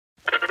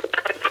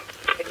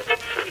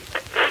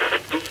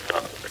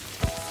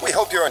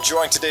you're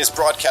enjoying today's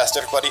broadcast,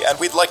 everybody, and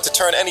we'd like to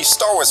turn any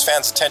Star Wars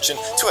fans' attention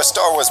to a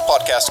Star Wars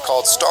podcast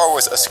called Star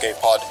Wars Escape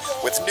Pod,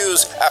 with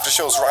news,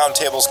 after-shows,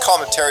 roundtables,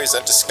 commentaries,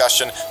 and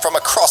discussion from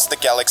across the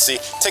galaxy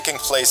taking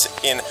place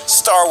in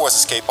Star Wars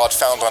Escape Pod,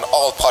 found on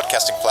all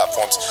podcasting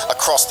platforms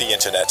across the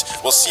internet.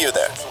 We'll see you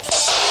there.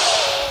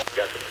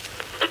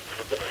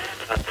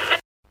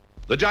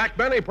 The Jack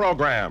Benny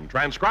Program,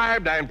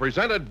 transcribed and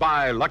presented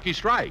by Lucky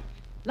Strike.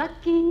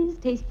 Lucky's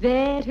taste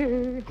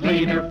better.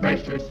 Cleaner,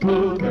 fresher,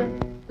 smoother.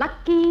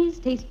 Lucky's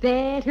taste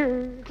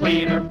better.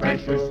 Cleaner,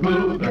 fresher,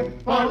 smoother.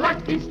 For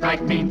Lucky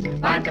Strike means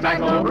fine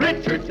tobacco,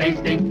 richer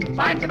tasting,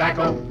 fine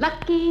tobacco.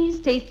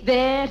 Lucky's taste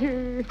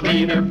better.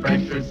 Cleaner,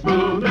 fresher,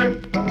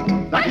 smoother.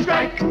 Lucky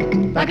Strike,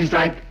 Lucky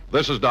Strike.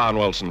 This is Don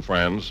Wilson,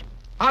 friends.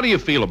 How do you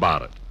feel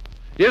about it?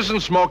 Isn't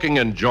smoking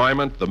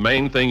enjoyment the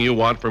main thing you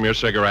want from your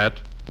cigarette?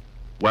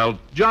 Well,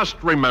 just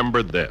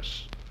remember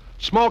this.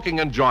 Smoking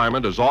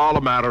enjoyment is all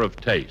a matter of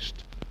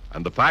taste.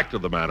 And the fact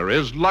of the matter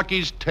is,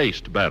 Lucky's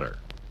taste better.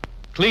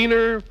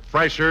 Cleaner,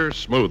 fresher,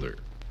 smoother.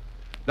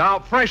 Now,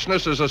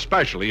 freshness is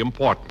especially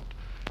important.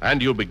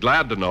 And you'll be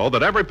glad to know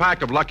that every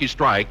pack of Lucky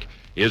Strike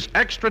is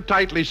extra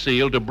tightly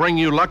sealed to bring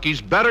you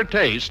Lucky's better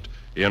taste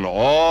in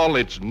all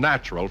its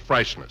natural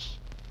freshness.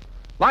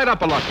 Light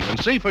up a Lucky and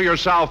see for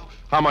yourself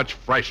how much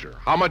fresher,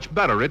 how much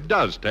better it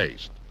does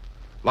taste.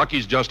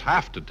 Lucky's just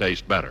have to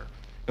taste better.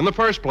 In the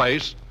first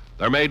place,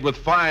 they're made with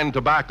fine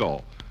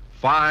tobacco.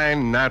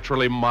 Fine,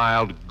 naturally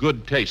mild,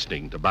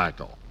 good-tasting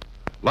tobacco.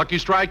 Lucky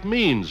Strike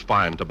means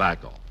fine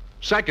tobacco.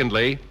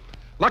 Secondly,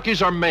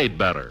 Lucky's are made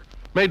better.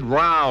 Made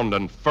round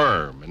and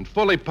firm and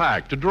fully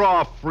packed to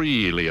draw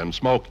freely and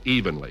smoke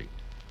evenly.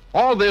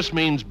 All this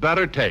means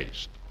better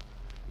taste.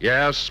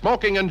 Yes,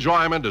 smoking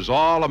enjoyment is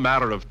all a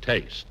matter of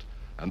taste.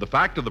 And the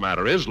fact of the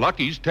matter is,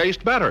 Lucky's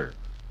taste better.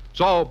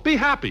 So be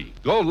happy.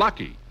 Go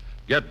Lucky.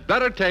 Get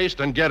better taste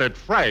and get it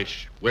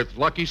fresh with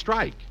Lucky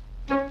Strike.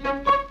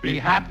 Be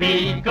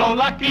happy, go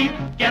lucky,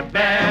 get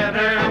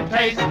better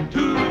taste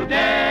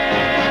today.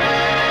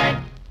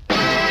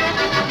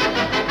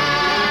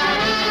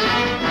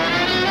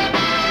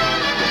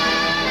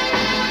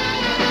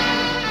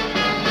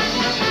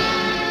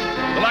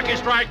 The Lucky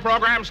Strike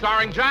program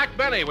starring Jack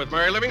Benny with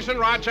Mary Livingston,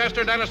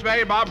 Rochester, Dennis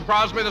Bay, Bob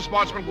Crosby, the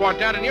Sportsman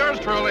Quartet, and yours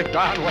truly,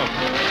 Don Wilson.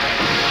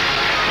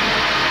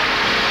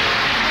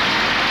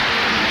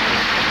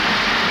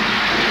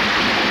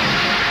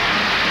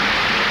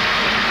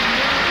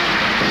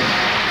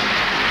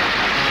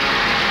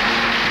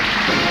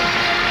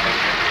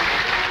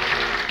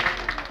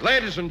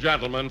 Ladies and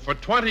gentlemen, for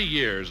 20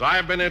 years,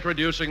 I've been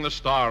introducing the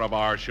star of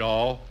our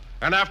show,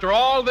 and after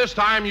all this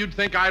time, you'd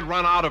think I'd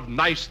run out of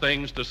nice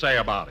things to say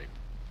about him.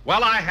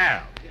 Well, I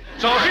have.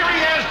 So here he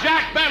is,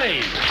 Jack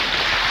Benny.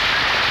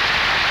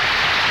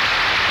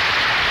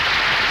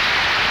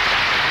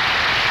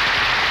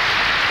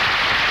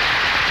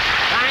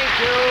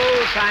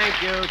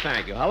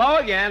 Thank you. Hello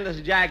again, this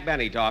is Jack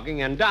Benny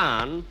talking, and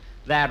Don,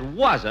 that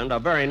wasn't a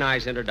very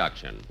nice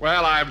introduction.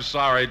 Well, I'm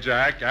sorry,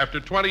 Jack. After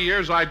 20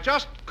 years, I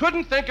just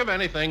couldn't think of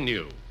anything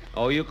new.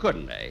 Oh, you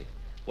couldn't, eh?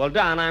 Well,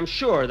 Don, I'm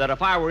sure that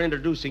if I were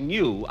introducing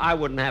you, I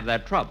wouldn't have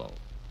that trouble.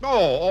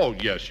 Oh,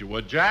 yes, you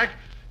would, Jack.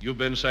 You've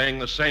been saying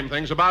the same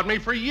things about me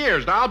for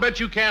years. Now, I'll bet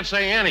you can't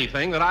say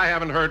anything that I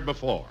haven't heard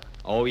before.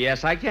 Oh,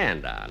 yes, I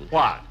can, Don.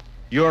 What?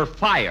 You're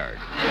fired.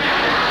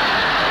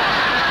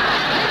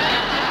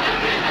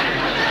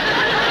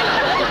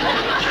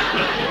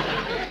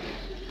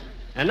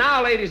 And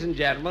now, ladies and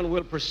gentlemen,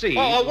 we'll proceed.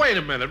 Oh, wait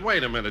a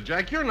minute,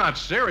 Jack. You're not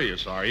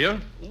serious, are you?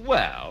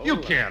 Well... You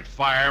can't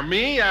fire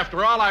me.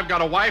 After all, I've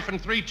got a wife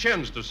and 3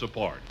 chins to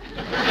support.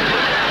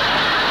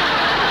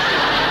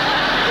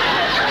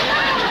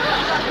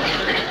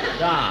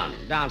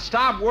 Don,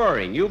 stop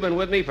worrying. You've been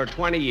with me for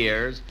 20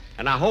 years,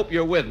 and I hope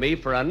you're with me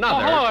for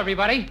another... Oh, hello,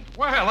 everybody.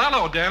 Well,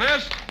 hello,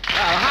 Dennis.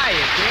 Well,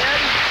 hiya, kid.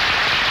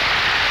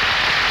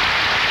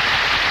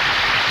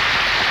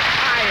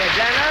 Hiya,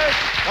 Dennis.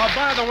 Oh,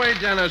 by the way,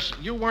 Dennis,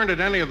 you weren't at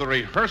any of the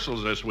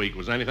rehearsals this week.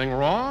 Was anything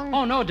wrong?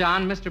 Oh, no,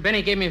 Don. Mr.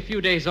 Benny gave me a few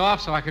days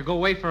off so I could go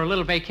away for a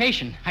little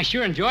vacation. I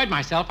sure enjoyed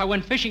myself. I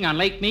went fishing on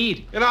Lake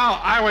Mead. You know,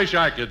 I wish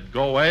I could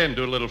go away and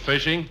do a little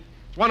fishing.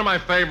 It's one of my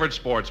favorite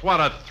sports. What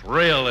a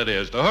thrill it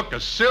is to hook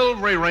a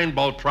silvery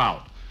rainbow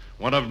trout,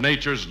 one of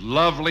nature's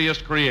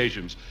loveliest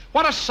creations.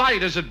 What a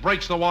sight as it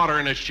breaks the water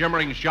in a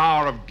shimmering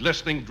shower of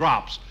glistening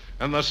drops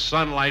and the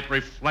sunlight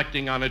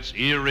reflecting on its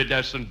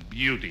iridescent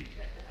beauty.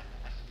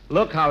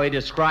 Look how he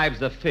describes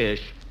the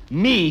fish.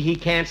 Me, he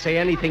can't say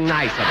anything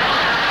nice about.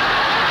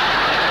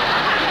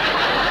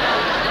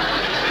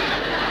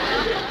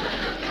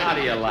 How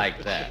do you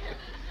like that?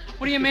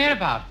 What are you mad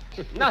about?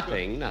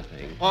 Nothing.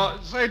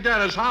 Well, say,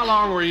 Dennis, how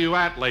long were you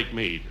at Lake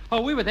Mead? Oh,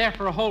 we were there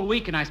for a whole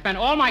week, and I spent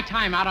all my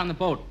time out on the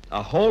boat.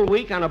 A whole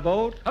week on a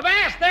boat?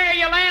 Avast there,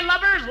 you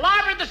landlubbers!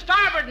 Larboard the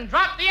starboard and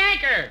drop the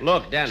anchor!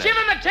 Look, Dennis. Shiver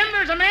the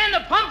timbers and man the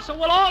pumps, or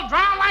we'll all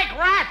drown like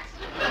rats!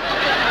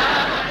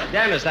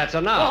 Dennis, that's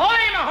enough. Ahoy,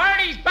 my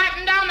hearties!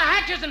 Batten down the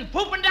hatches and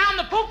pooping down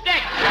the poop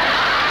deck!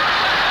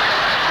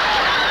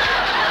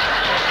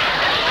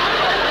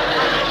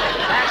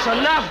 That's That's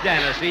enough,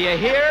 Dennis. Do you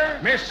hear?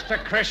 Mr.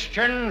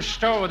 Christian,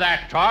 stow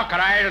that talk, or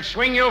I'll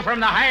swing you from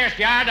the highest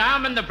yard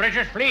arm in the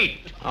British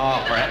fleet.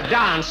 Oh,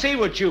 Don, see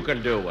what you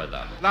can do with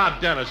them. Now,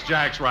 Dennis,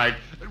 Jack's right.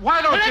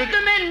 Why don't you... Let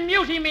the men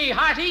mutiny me,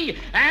 Harty,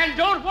 and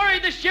don't worry,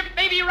 the ship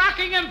may be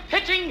rocking and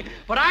pitching,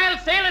 but I'll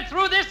sail it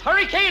through this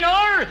hurricane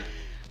or...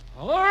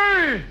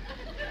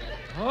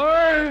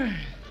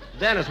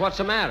 Dennis, what's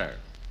the matter?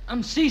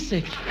 I'm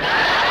seasick.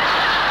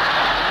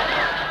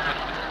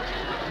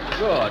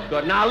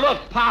 Good. Now, look,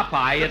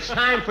 Popeye, it's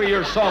time for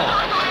your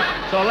song.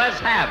 So let's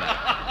have it.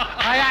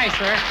 Aye, aye,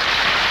 sir.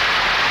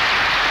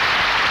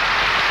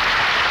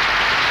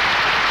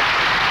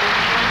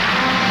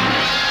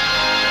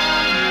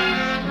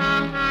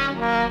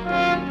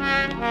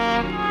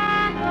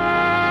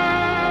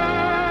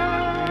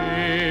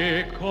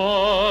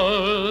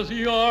 Because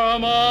you're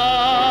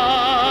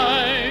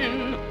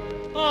mine,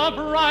 the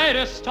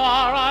brightest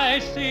star I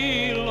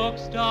see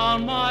looks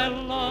down my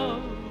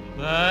love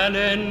and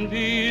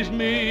envies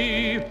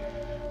me.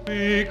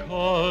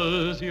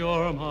 Because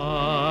you're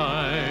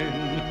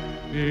mine,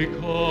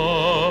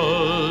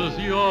 because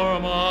you're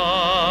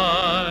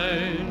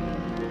mine,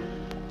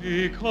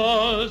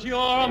 because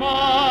you're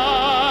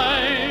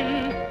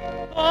mine,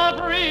 a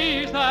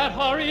breeze that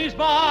hurries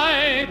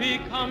by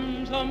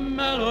becomes a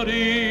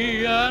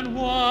melody, and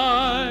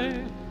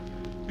why?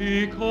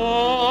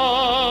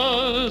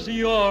 Because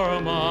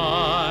you're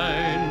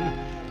mine,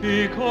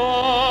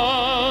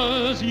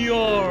 because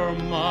you're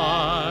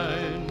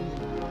mine.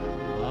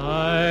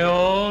 I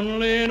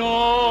only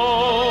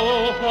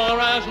know for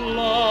as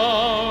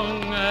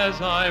long as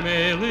I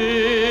may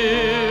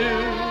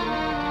live,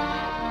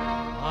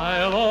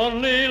 I'll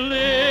only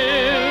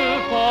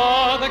live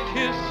for the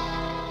kiss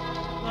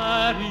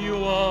that you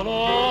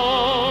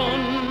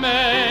alone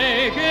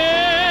may give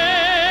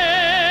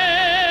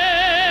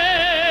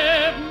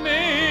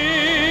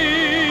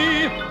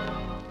me.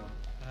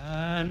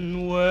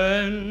 And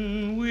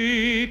when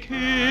we kiss,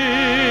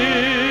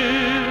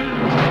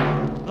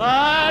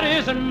 that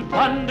isn't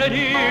thunder,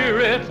 dear,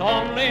 it's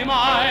only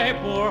my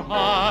poor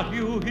heart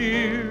you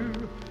hear,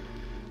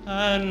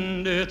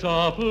 and it's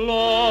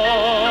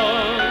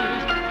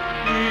applause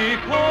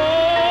because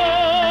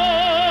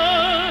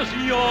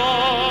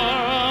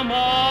you're mine.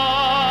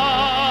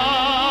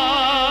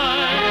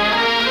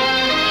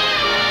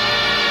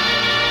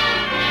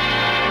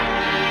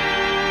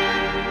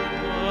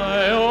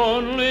 I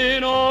only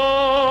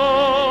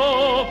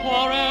know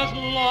for as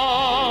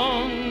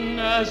long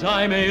as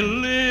I may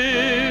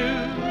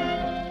live,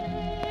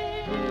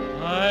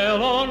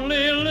 I'll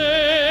only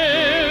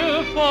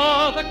live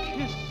for the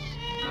kiss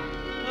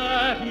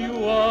that you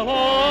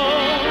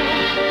alone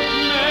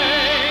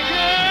may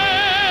give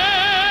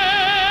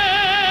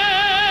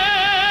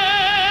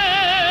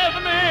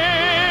me.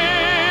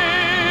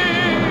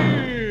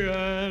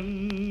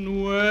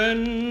 And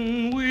when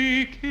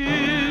we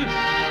kiss,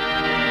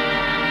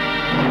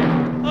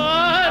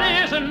 that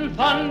isn't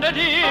thunder,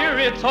 dear,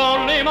 it's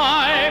only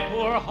my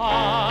poor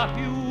heart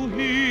you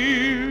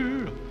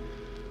hear,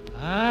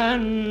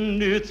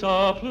 and it's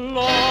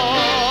applause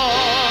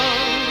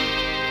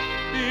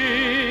because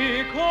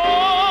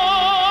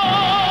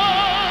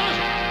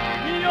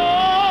you're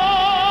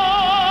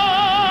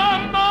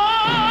mine.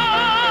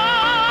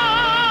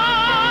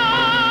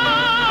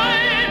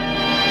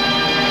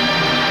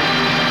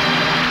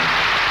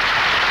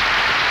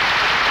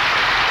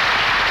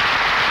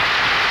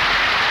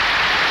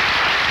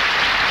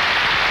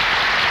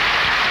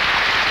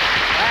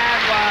 That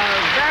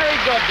was very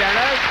good,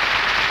 Dennis.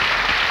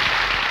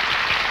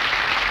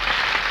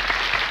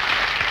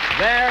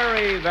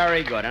 Very,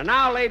 very good. And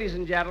now, ladies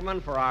and gentlemen,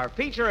 for our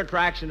feature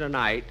attraction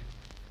tonight,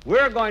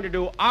 we're going to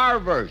do our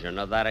version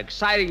of that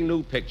exciting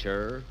new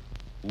picture,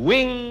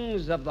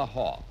 Wings of the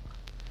Hawk,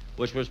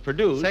 which was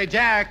produced... Say,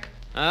 Jack.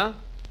 Huh?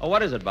 Oh,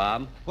 what is it,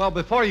 Bob? Well,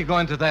 before you go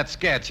into that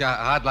sketch,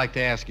 I'd like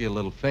to ask you a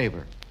little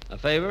favor. A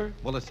favor?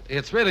 Well,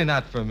 it's really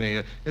not for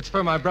me. It's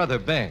for my brother,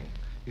 Bing.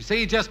 You see,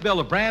 he just built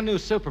a brand new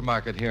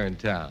supermarket here in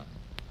town.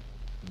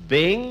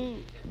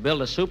 Bing built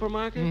a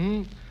supermarket?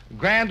 Mm-hmm.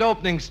 Grand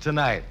openings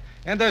tonight.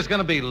 And there's going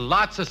to be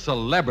lots of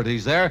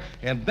celebrities there,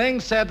 and Bing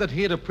said that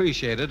he'd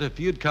appreciate it if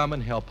you'd come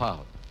and help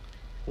out.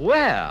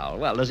 Well,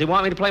 does he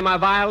want me to play my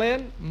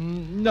violin?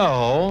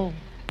 No.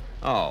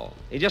 Oh,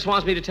 he just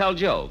wants me to tell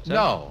jokes, huh?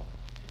 No.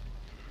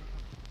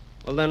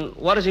 Well, then,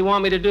 what does he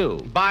want me to do?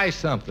 Buy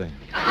something.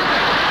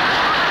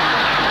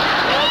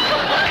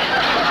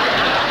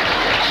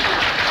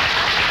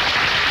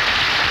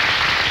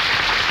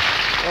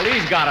 Well,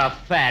 he's got a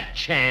fat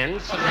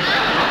chance.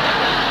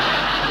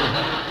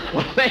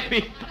 Well,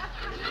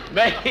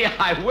 maybe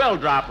I will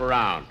drop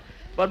around.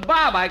 But,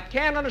 Bob, I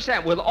can't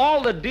understand. With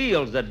all the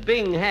deals that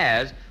Bing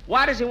has,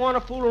 why does he want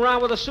to fool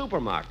around with a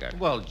supermarket?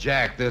 Well,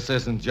 Jack, this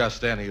isn't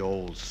just any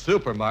old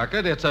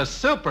supermarket. It's a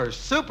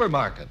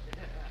supermarket.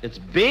 It's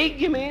big,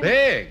 you mean?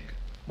 Big.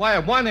 Why,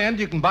 at one end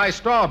you can buy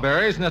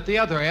strawberries, and at the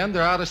other end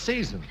they're out of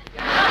season.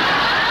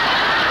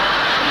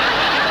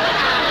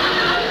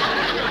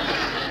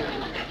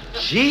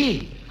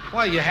 Gee.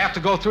 Why, you have to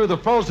go through the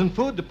frozen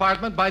food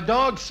department by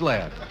dog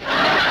sled.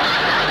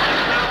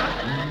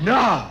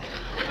 No.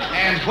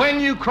 And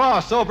when you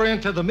cross over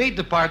into the meat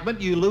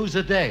department, you lose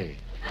a day.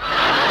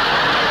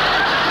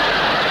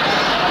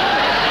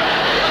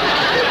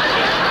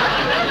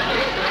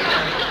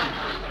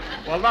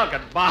 Well, look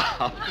at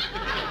Bob.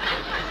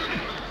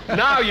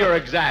 Now you're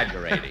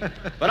exaggerating.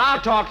 But I'll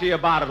talk to you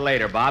about it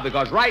later, Bob,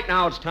 because right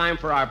now it's time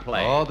for our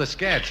play. Oh, the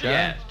sketch, huh?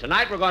 Yes.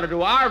 Tonight we're going to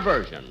do our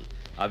version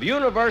of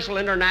Universal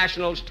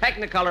International's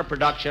Technicolor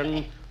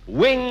production,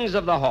 Wings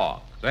of the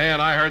Hawk.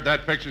 Dan, I heard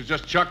that picture's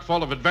just chock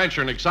full of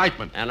adventure and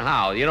excitement. And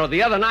how? You know,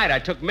 the other night I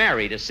took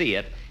Mary to see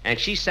it, and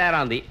she sat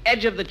on the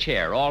edge of the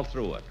chair all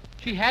through it.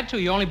 She had to.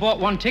 You only bought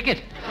one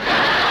ticket.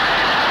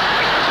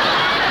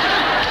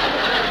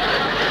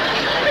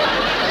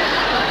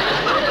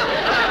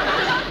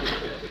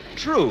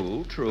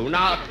 True.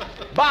 Now,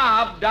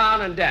 Bob,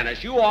 Don, and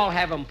Dennis, you all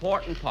have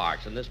important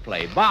parts in this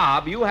play.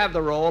 Bob, you have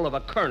the role of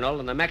a colonel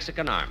in the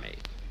Mexican army,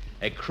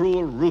 a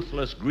cruel,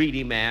 ruthless,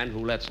 greedy man who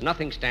lets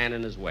nothing stand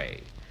in his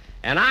way.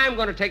 And I'm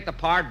going to take the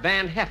part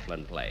Van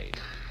Heflin played,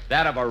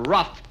 that of a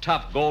rough,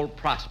 tough gold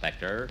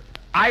prospector,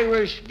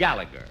 Irish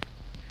Gallagher.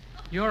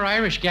 You're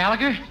Irish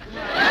Gallagher?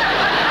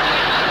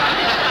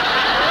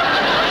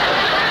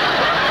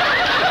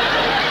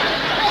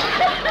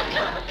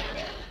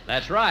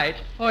 That's right.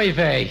 Oy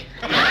vey.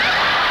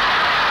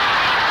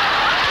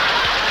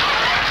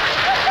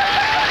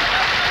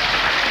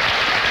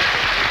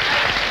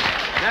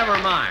 Never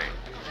mind.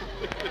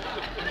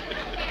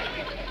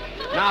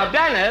 Now,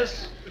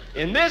 Dennis,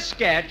 in this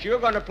sketch, you're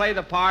going to play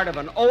the part of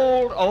an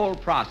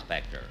old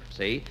prospector,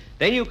 see?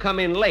 Then you come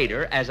in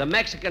later as a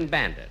Mexican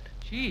bandit.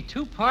 Gee,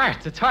 2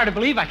 parts. It's hard to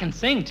believe I can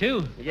sing,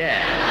 too. Yeah.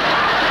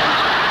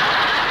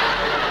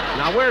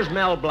 Now, where's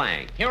Mel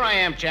Blanc? Here I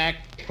am, Jack.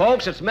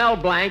 Folks, it's Mel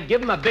Blanc.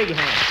 Give him a big hand.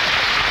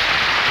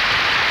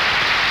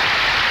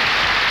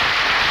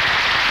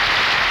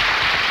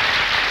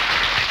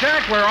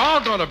 Jack, we're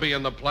all going to be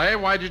in the play.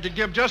 Why did you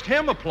give just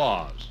him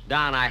applause?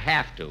 Don, I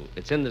have to.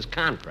 It's in this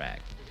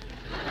contract.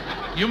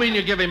 You mean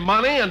you give him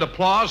money and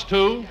applause,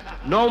 too?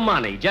 No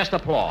money, just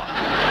applause.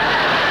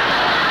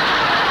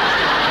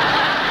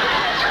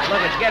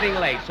 Look, it's getting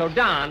late. So,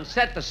 Don,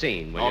 set the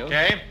scene, will you?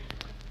 Okay.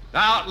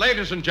 Now,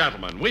 ladies and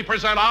gentlemen, we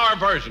present our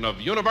version of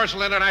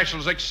Universal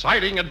International's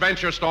exciting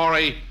adventure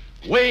story,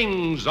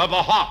 Wings of the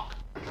Hawk.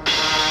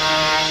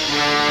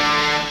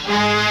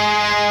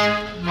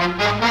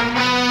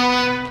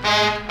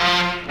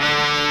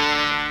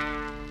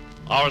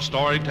 Our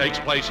story takes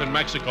place in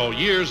Mexico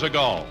years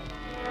ago.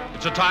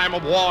 It's a time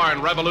of war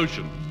and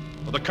revolution,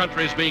 where the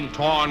country is being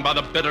torn by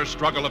the bitter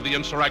struggle of the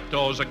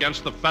insurrectos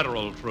against the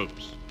federal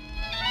troops.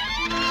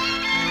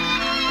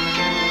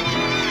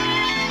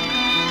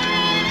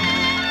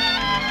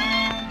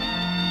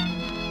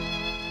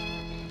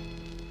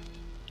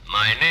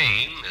 My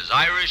name is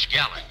Irish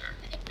Gallagher.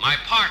 My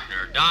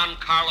partner, Don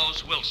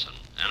Carlos Wilson,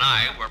 and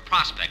I were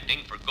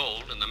prospecting for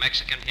gold in the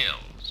Mexican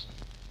hills.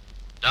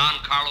 Don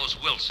Carlos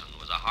Wilson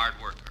was a hard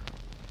worker.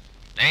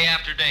 Day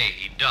after day,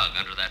 he dug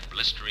under that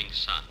blistering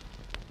sun,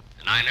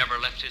 and I never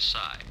left his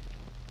side.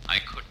 I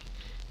couldn't.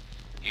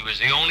 He was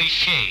the only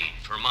shade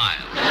for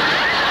miles.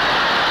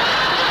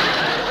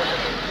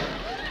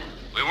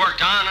 We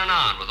worked on and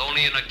on with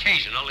only an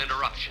occasional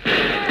interruption.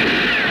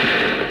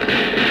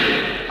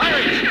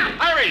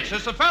 Irish,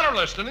 it's the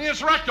Federalists and the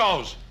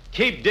insurrectos.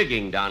 Keep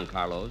digging, Don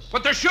Carlos.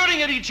 But they're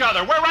shooting at each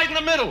other. We're right in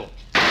the middle.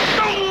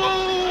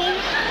 Oh,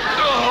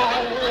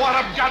 what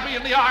have got me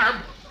in the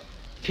arm?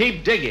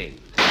 Keep digging.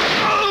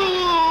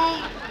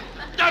 Oh,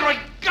 that one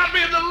got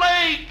me in the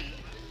leg.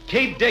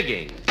 Keep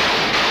digging.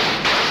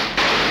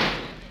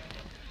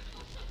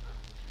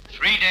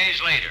 3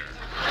 days later,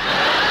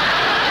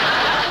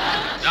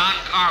 Don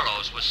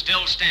Carlos was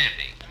still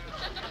standing,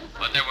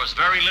 but there was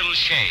very little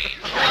shade.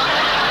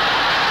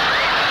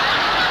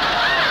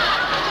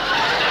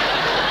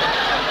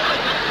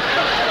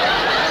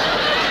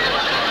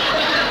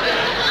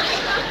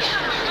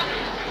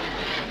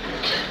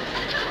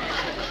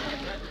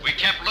 We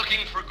kept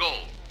looking for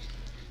gold.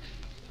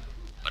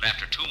 But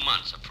after 2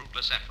 months of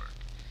fruitless effort,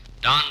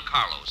 Don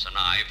Carlos and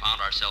I found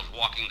ourselves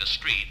walking the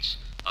streets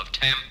of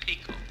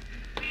Tampico.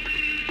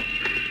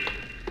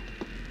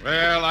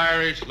 Well,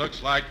 Irish,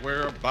 looks like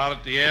we're about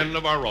at the end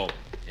of our rope.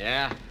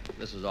 Yeah,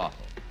 this is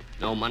awful.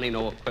 No money,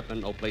 no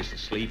equipment, no place to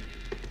sleep,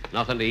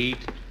 nothing to eat,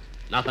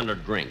 nothing to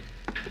drink.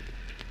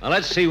 Now,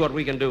 let's see what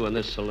we can do in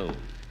this saloon.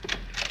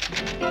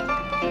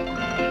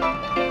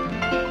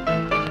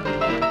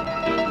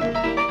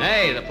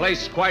 Hey, the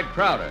place is quite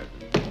crowded.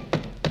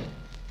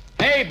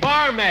 Hey,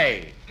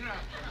 barmaid!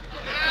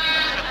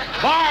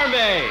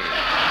 Barmaid!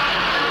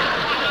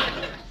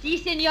 Si,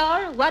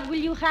 senor, what will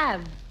you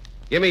have?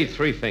 Give me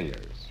 3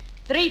 fingers.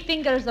 3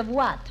 fingers of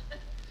what?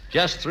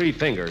 Just 3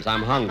 fingers.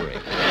 I'm hungry.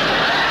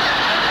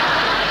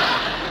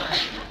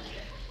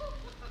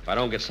 If I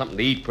don't get something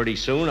to eat pretty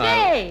soon,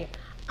 Hey,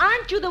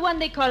 aren't you the one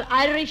they call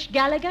Irish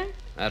Gallagher?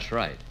 That's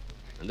right.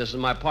 And this is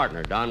my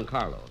partner, Don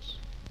Carlos.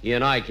 He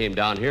and I came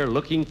down here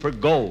looking for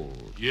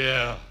gold.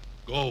 Yeah,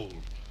 gold.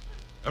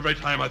 Every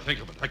time I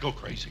think of it, I go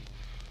crazy.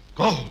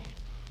 Gold.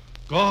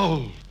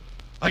 Gold.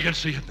 I can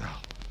see it now.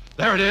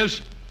 There it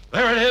is.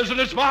 There it is, and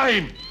it's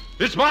mine.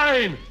 It's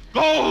mine.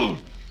 Gold.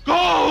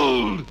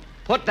 Gold.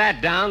 Put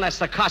that down. That's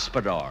the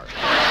Cuspidor.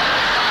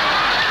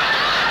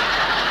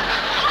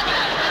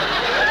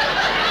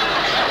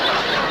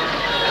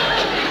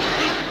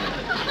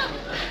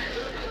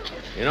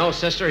 You know,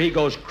 sister, he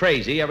goes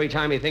crazy every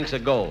time he thinks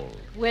of gold.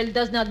 Well,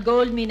 does not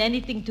gold mean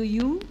anything to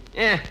you?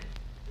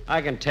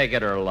 I can take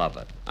it or love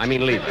it. I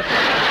mean, leave it.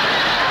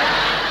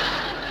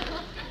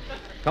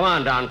 Come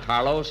on, Don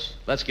Carlos.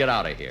 Let's get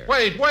out of here.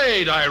 Wait,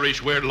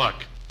 Irish Weird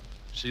Luck.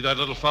 See that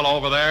little fellow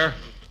over there?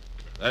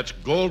 That's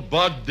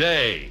Goldbug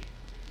Day.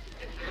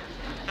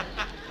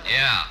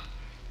 Yeah,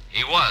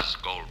 he was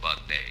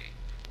Goldbug Day,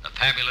 the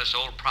fabulous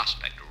old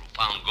prospector who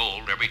found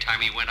gold every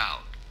time he went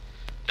out.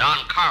 Don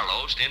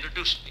Carlos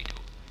introduced me to him.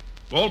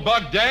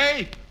 Goldbug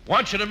Day?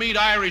 Want you to meet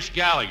Irish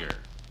Gallagher.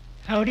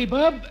 Howdy,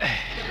 Bub.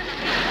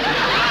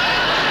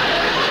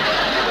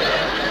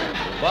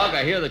 Bug,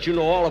 I hear that you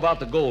know all about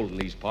the gold in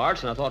these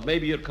parts, and I thought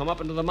maybe you'd come up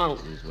into the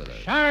mountains with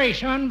us. Sorry,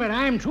 son, but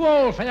I'm too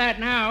old for that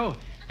now.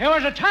 There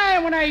was a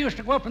time when I used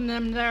to go up in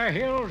them there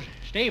hills,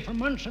 stay for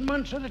months and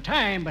months at a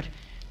time, but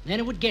then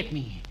it would get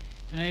me.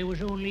 I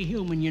was only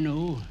human, you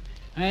know.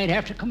 I'd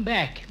have to come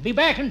back. Be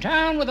back in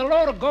town with a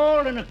load of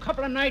gold, and a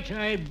couple of nights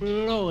I'd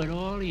blow it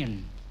all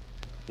in.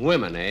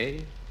 Women,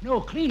 eh?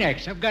 No,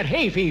 Kleenex. I've got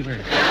hay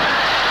fever.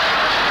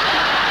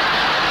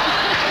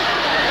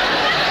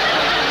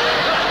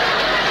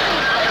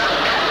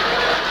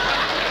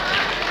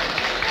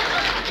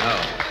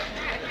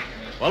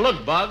 Well,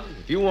 look, Bug,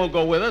 if you won't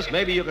go with us,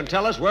 maybe you can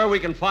tell us where we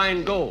can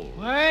find gold.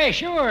 Why,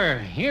 sure.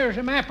 Here's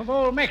a map of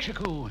old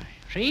Mexico.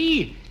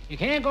 See? You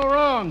can't go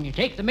wrong. You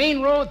take the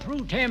main road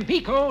through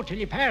Tampico till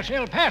you pass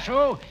El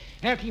Paso.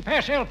 After you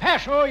pass El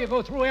Paso, you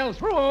go through El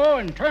Thruo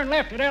and turn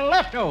left at El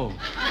Lefto.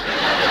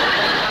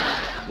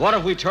 What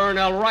if we turn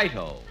El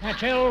Righto?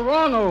 That's El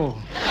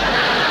Wrongo.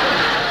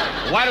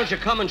 Why don't you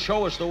come and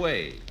show us the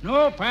way?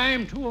 Nope,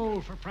 I'm too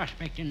old for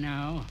prospecting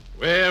now.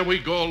 Well, we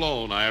go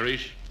alone,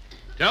 Irish.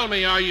 Tell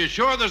me, are you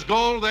sure there's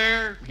gold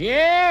there?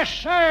 Yes,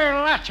 sir,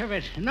 lots of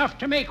it. Enough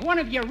to make one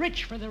of you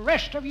rich for the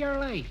rest of your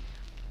life.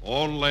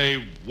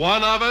 Only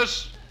one of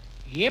us?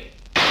 Yep.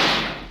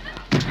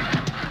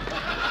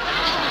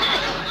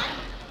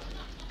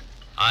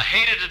 I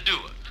hated to do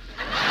it.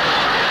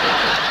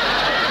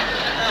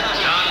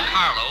 Don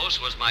Carlos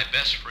was my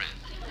best friend.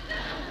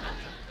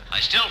 I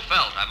still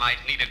felt I might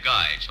need a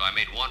guide, so I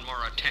made one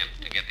more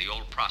attempt to get the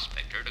old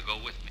prospector to go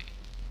with me.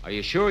 Are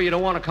you sure you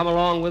don't want to come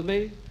along with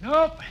me?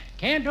 Nope,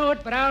 can't do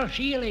it, but I'll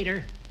see you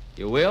later.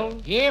 You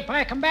will? Yep,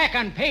 I come back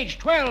on page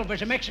 12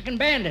 as a Mexican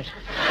bandit.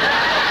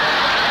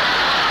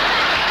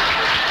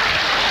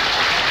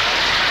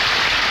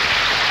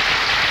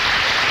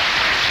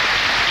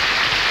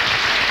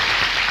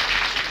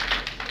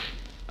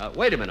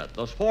 Wait a minute.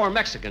 Those 4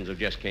 Mexicans who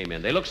just came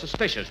in, they look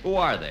suspicious. Who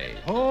are they?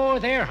 Oh,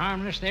 they're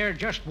harmless. They're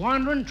just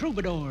wandering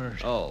troubadours.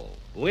 Oh.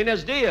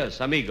 Buenos dias,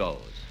 amigos.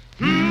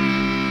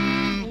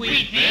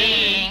 We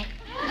think.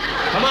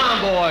 Come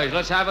on, boys.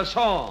 Let's have a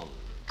song.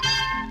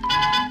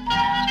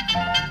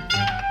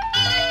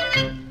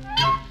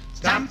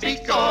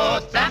 Tampico,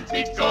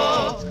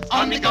 Tampico,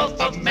 on the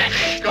Gulf of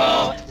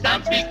Mexico.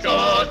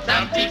 Tampico,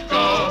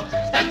 Tampico,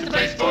 that's the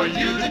place for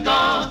you to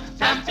go.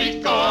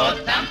 Tampico,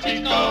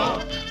 Tampico,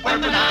 where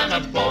banana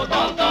boat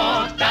all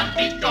go.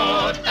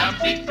 Tampico,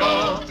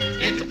 Tampico,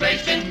 it's a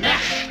place in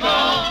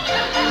Mexico.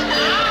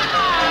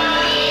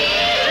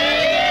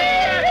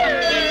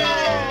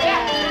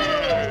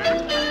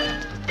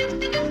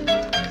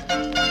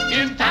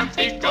 In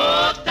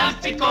Tampico,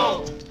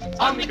 Tampico,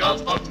 on the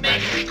Gulf of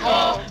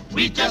Mexico,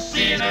 we just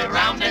sit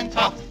around and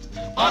talk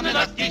on the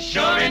Lucky,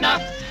 sure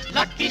enough.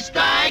 Lucky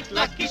Strike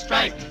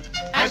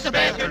has a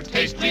better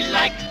taste we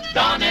like.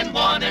 Don and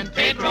Juan and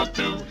Pedro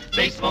too,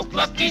 they smoke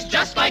Luckies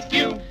just like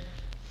you.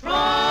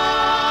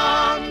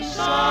 From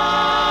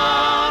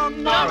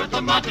Sonora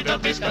to Monte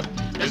Vista,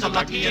 there's a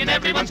Lucky in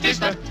everyone's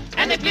vista,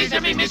 and they please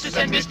every missus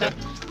and mister.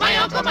 My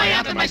uncle, my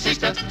aunt, and my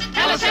sister.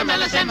 LSM,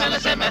 LSM,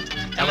 LSM,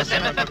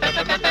 LSM,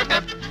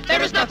 FFFFFF.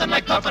 There is nothing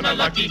like puffing a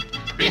Lucky.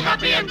 Be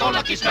happy and go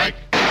Lucky Strike.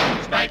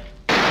 Strike.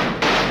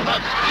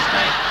 Lucky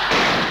Strike.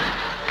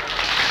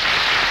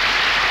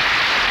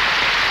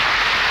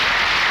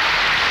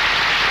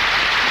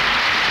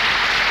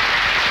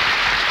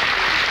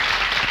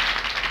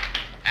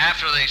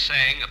 After they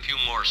sang a few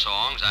more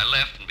songs, I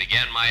left and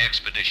began my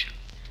expedition.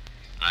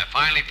 And I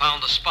finally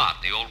found the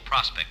spot the old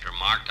prospector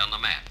marked on the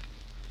map.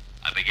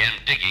 I began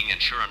digging, and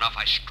sure enough,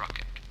 I struck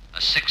it. A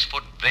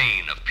 6-foot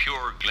vein of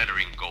pure,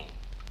 glittering gold.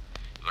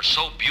 It was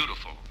so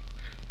beautiful,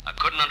 I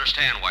couldn't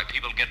understand why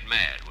people get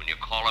mad when you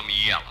call them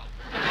yellow.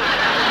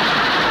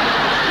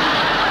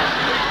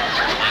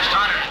 I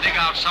started to dig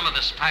out some of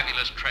this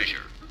fabulous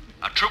treasure.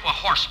 A troop of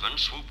horsemen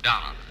swooped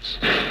down on us.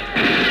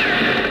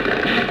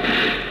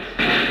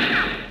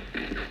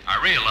 I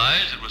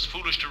realized it was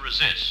foolish to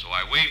resist, so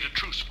I waved a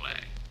truce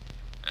flag.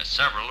 As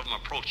several of them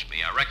approached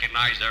me, I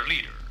recognized their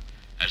leader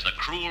as the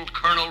cruel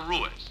Colonel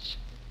Ruiz.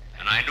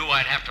 and I knew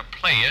I'd have to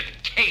play it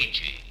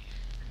cagey.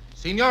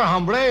 Senor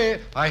Hombre,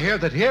 I hear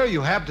that here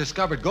you have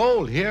discovered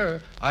gold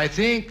here. I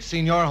think,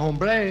 Senor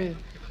Hombre.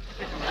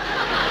 Yes,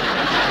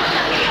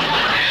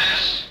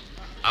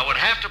 I would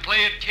have to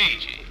play it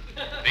cagey,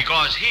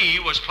 because he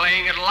was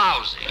playing it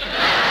lousy.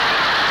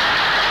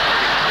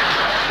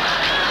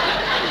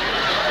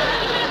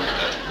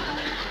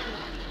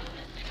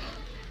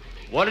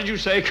 What did you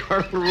say,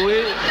 Colonel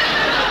Ruiz?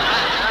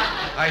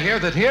 I hear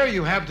that here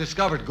you have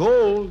discovered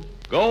gold.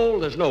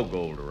 Gold? There's no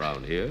gold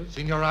around here.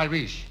 Senor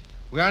Irish,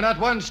 we are not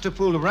ones to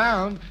fool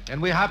around,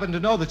 and we happen to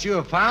know that you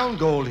have found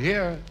gold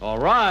here. All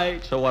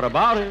right, so what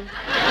about it?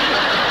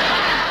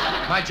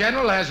 My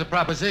general has a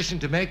proposition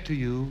to make to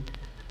you.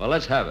 Well,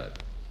 let's have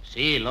it.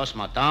 Sí, los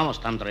matamos,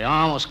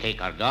 tendríamos que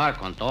cargar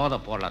con todo,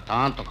 por lo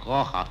tanto,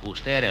 coja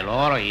usted el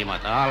oro y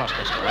matarlos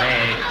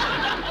después.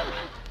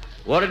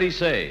 What did he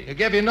say? He'll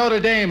give you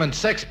Notre Dame and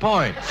 6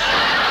 points.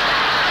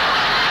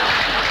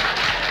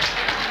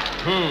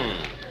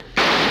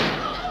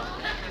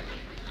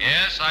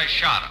 Yes, I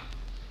shot him.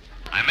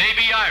 I may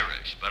be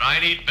Irish, but I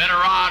need better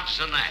odds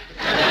than that.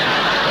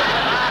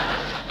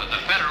 But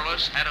the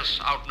Federalists had us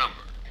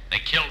outnumbered. They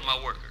killed my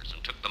workers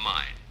and took the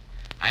mine.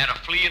 I had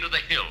to flee into the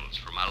hills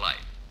for my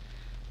life.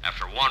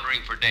 After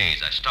wandering for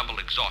days, I stumbled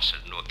exhausted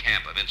into a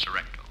camp of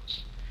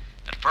insurrectos.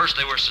 At first,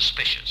 they were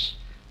suspicious,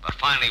 but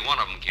finally one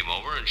of them came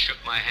over and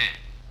shook my hand.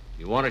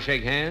 You want to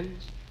shake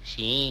hands?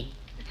 Sí.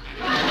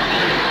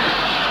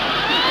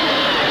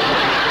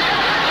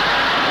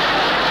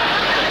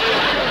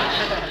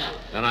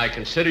 Then I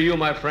consider you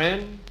my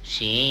friend?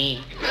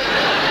 Sí.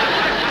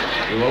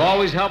 You will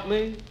always help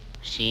me?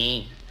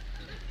 Sí.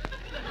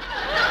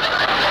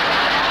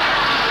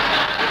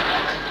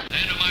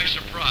 Then, to my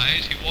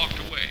surprise, he walked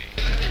away.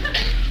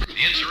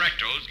 The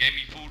insurrectos gave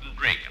me food and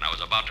drink, and I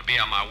was about to be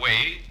on my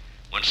way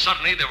when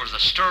suddenly there was a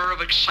stir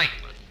of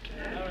excitement.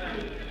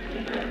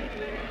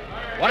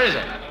 What is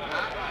it?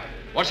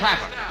 What's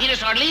happened? It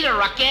is our leader,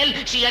 Raquel.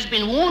 She has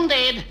been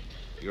wounded.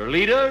 Your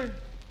leader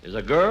is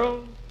a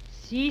girl?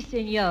 Si,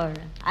 senor.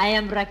 I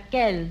am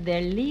Raquel,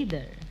 their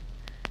leader.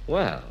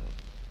 Well,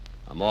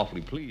 I'm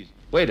awfully pleased.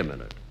 Wait a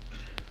minute.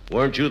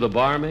 Weren't you the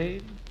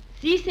barmaid?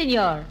 Si,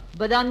 senor.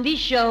 But on this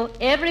show,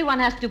 everyone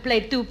has to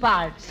play 2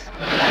 parts.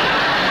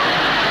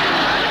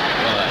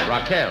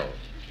 Raquel.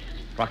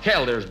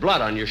 Raquel, there's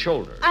blood on your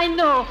shoulder. I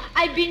know.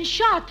 I've been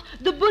shot.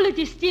 The bullet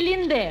is still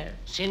in there.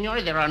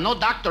 Senor, there are no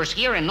doctors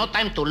here and no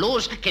time to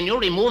lose. Can you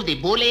remove the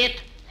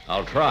bullet?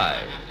 I'll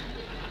try.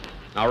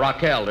 Now,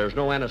 Raquel, there's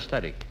no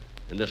anesthetic,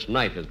 and this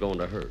knife is going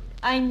to hurt.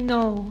 I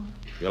know.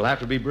 You'll have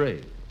to be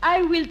brave.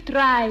 I will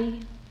try.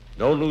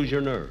 Don't lose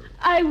your nerve.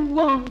 I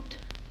won't.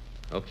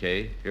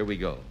 Okay, here we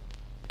go.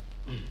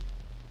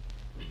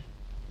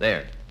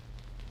 There.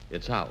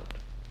 It's out.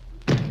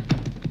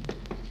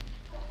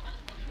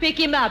 Pick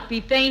him up.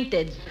 He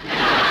fainted.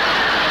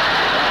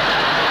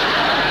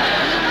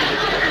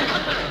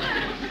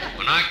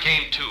 When I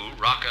came to,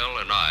 Raquel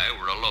and I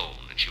were alone,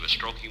 and she was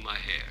stroking my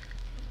hair.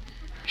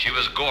 She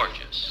was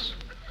gorgeous,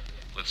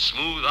 with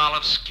smooth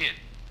olive skin,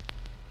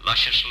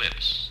 luscious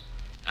lips,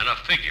 and a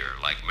figure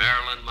like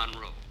Marilyn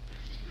Monroe.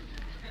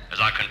 As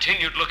I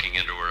continued looking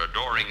into her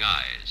adoring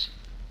eyes,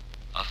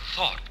 a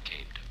thought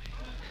came to me.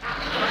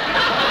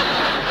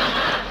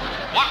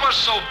 What was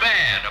so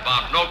bad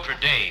about Notre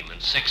Dame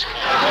and 6 points?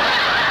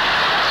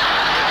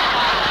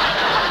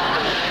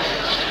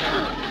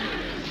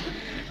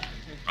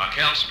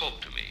 Raquel spoke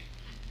to me.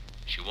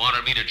 She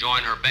wanted me to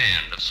join her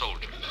band of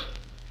soldiers,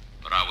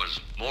 but I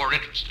was more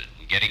interested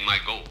in getting my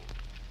gold.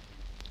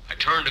 I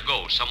turned to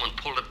go. Someone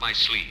pulled at my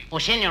sleeve. Oh,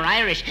 Senor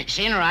Irish.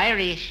 Senor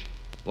Irish.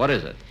 What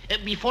is it?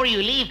 Before you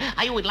leave,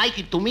 I would like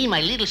you to meet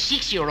my little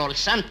 6-year-old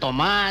son,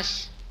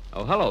 Tomas.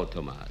 Oh, hello,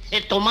 Tomas.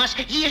 Tomas,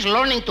 he is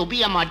learning to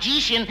be a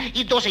magician.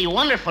 He does a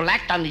wonderful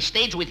act on the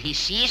stage with his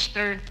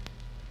sister.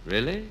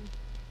 Really?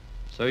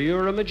 So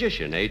you're a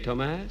magician, eh,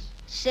 Tomas?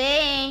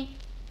 Sí.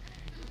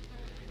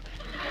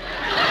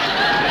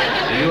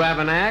 Do you have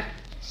an act?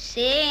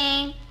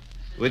 Sí.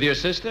 With your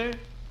sister?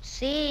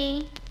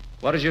 Sí.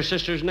 What is your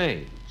sister's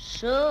name?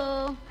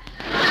 Sue.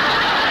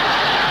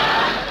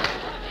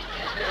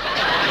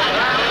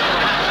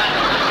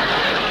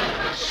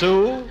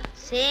 Sue?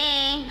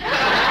 Sí.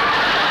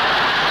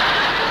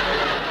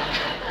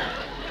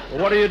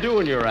 Well, what do you do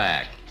in your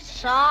act?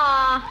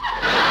 Saw.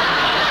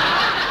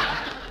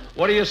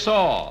 What do you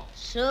saw?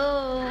 Sue.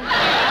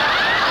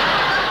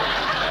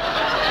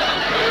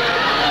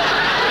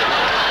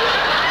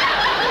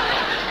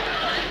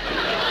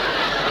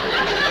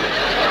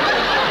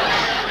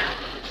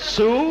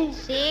 Sue?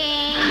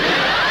 Sí.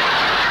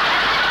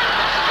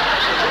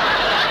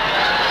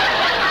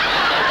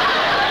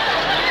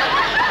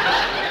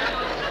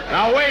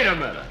 Now, wait a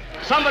minute.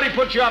 Somebody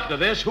put you up to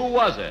this. Who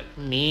was it?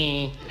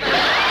 Me.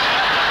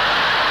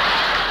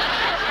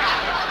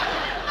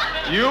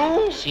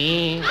 You?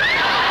 Sí.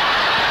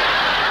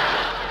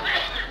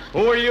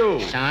 Who are you?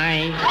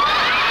 Sorry.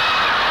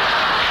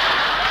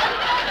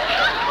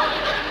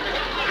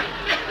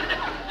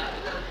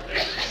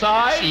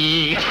 Side?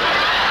 Sí. Now,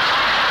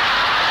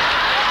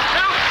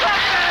 cut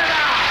that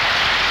out!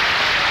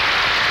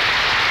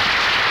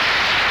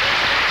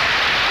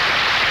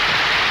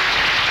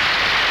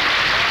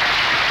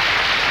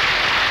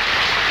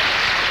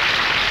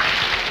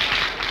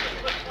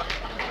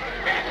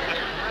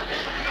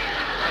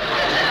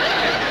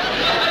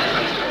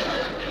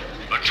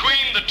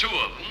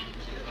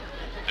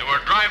 They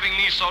were driving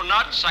me so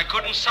nuts I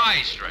couldn't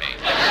sigh straight.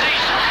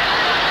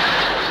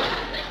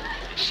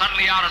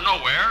 Suddenly, out of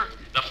nowhere,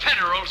 the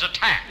Federals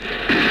attacked.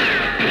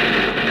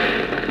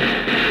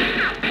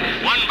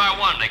 One by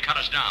one, they cut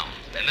us down,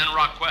 and then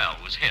Rockwell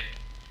was hit.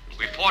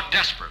 We fought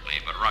desperately,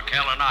 but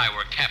Raquel and I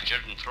were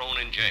captured and thrown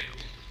in jail.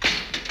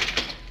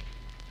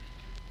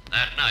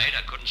 That night,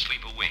 I couldn't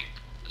sleep a wink.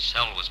 The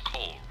cell was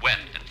cold, wet,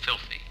 and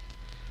filthy.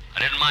 I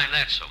didn't mind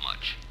that so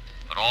much,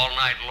 but all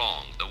night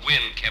long, the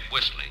wind kept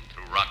whistling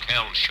through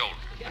Raquel's shoulder.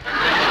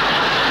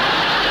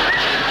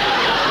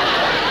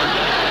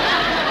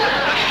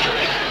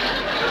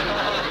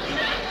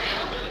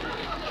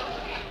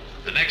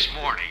 The next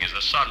morning, as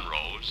the sun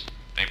rose,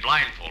 they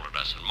blindfolded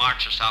us and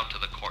marched us out to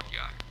the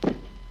courtyard.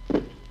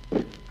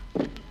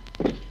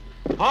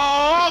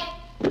 Halt!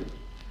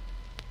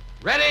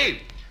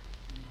 Ready!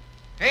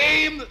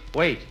 Aim!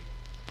 Wait.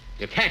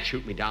 You can't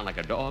shoot me down like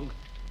a dog.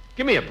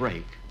 Give me a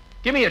break.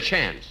 Give me a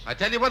chance. I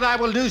tell you what I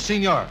will do,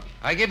 senor.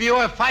 I give you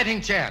a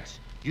fighting chance.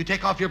 You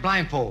take off your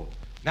blindfold.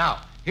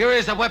 Now, here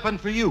is a weapon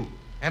for you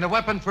and a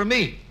weapon for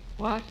me.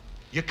 What?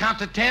 You count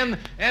to 10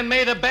 and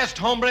may the best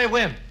hombre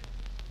win.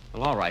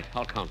 Well, all right.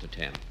 I'll count to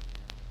 10.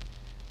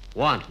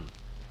 1,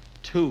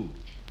 2,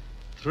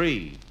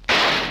 3.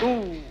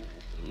 Ooh,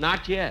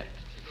 not yet.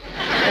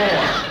 4,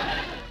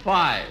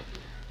 5,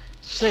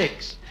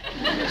 6,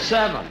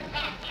 7,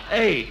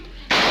 8.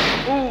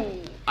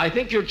 Ooh, I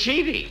think you're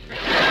cheating.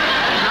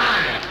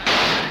 9.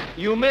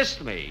 You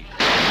missed me.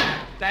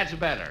 That's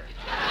better.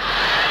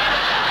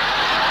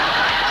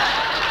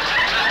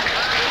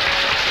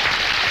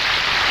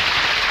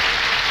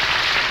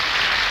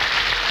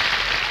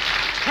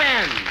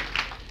 10.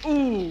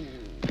 Ooh.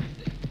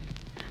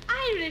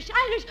 Irish,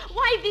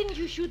 why didn't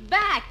you shoot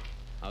back?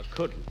 I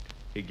couldn't.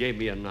 He gave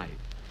me a knife.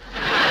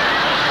 As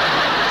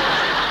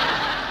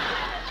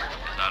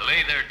I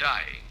lay there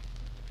dying,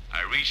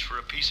 I reached for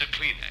a piece of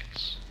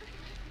Kleenex.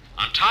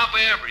 On top of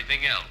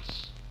everything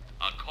else,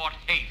 I caught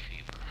hay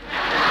fever.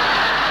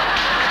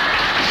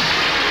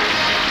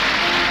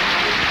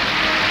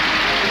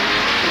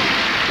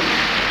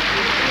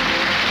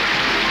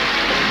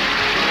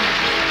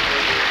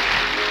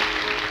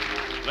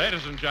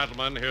 Ladies and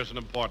gentlemen, here's an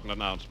important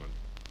announcement.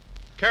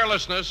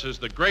 Carelessness is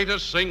the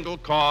greatest single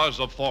cause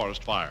of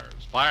forest fires.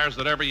 Fires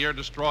that every year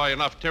destroy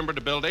enough timber to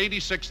build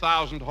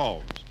 86,000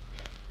 homes.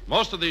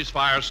 Most of these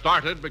fires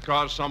started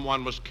because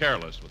someone was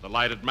careless with a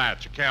lighted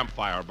match, a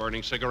campfire, a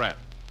burning cigarette.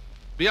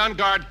 Be on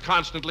guard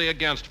constantly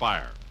against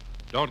fire.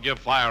 Don't give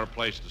fire a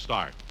place to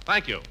start.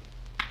 Thank you.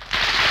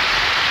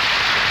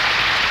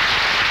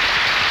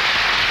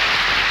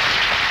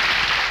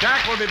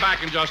 Jack will be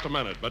back in just a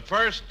minute, but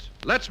first,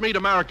 let's meet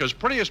America's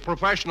prettiest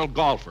professional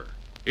golfer.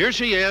 Here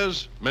she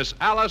is, Miss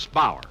Alice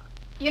Bauer.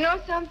 You know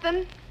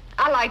something?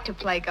 I like to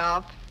play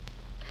golf.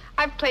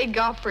 I've played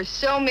golf for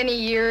so many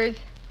years.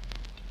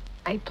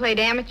 I played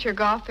amateur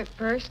golf at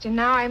first, and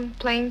now I'm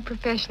playing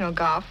professional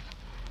golf.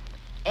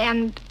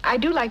 And I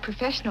do like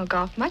professional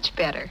golf much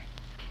better.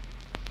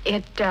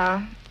 It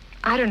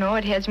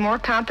has more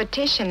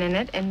competition in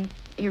it, and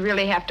you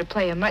really have to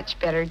play a much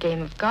better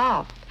game of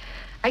golf.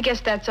 I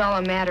guess that's all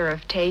a matter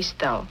of taste,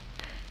 though.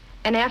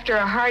 And after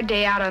a hard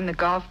day out on the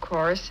golf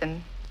course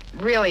and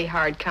really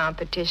hard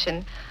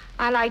competition,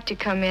 I like to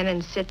come in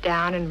and sit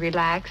down and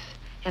relax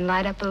and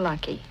light up a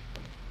Lucky.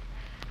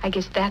 I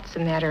guess that's a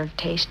matter of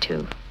taste,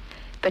 too.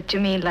 But to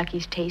me,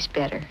 Lucky's taste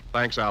better.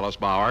 Thanks, Alice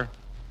Bauer.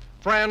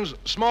 Friends,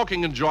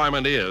 smoking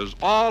enjoyment is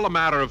all a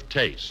matter of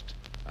taste.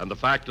 And the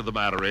fact of the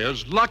matter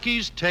is,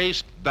 Lucky's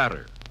taste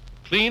better.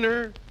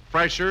 Cleaner,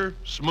 fresher,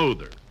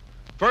 smoother.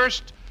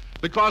 First,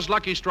 because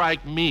Lucky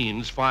Strike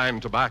means fine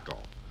tobacco.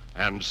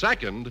 And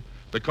second,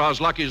 because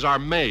Lucky's are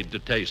made to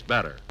taste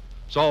better.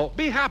 So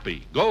be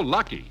happy. Go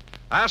Lucky.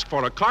 Ask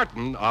for a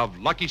carton of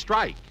Lucky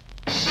Strike.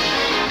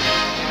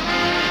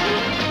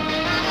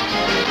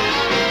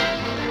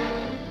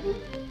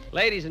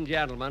 Ladies and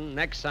gentlemen,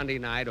 next Sunday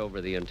night over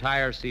the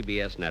entire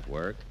CBS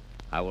network,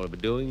 I will be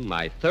doing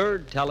my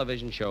third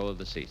television show of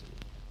the season.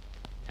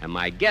 And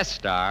my guest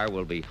star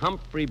will be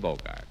Humphrey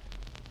Bogart.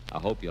 I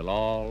hope you'll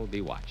all be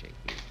watching.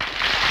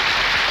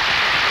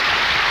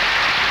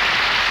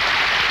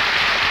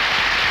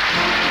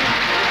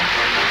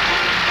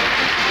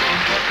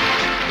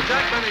 The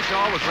Jack Benny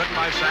Show was written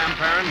by Sam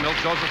Perrin, Milt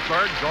Joseph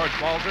Berg, George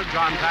Walter,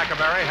 John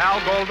Tackerberry, Hal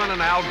Goldman,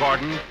 and Al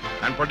Gordon,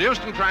 and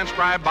produced and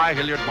transcribed by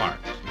Hilliard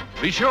Marks.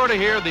 Be sure to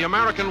hear The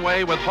American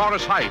Way with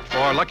Horace Heidt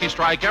for Lucky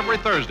Strike every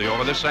Thursday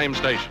over this same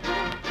station.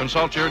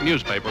 Consult your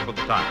newspaper for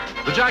the time.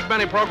 The Jack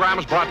Benny program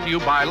is brought to you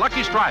by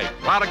Lucky Strike,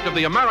 product of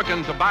the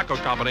American Tobacco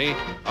Company,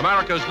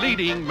 America's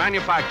leading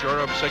manufacturer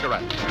of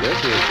cigarettes. This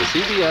is the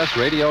CBS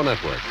Radio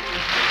Network.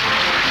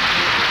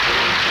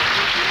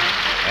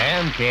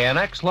 And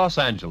KNX Los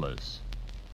Angeles.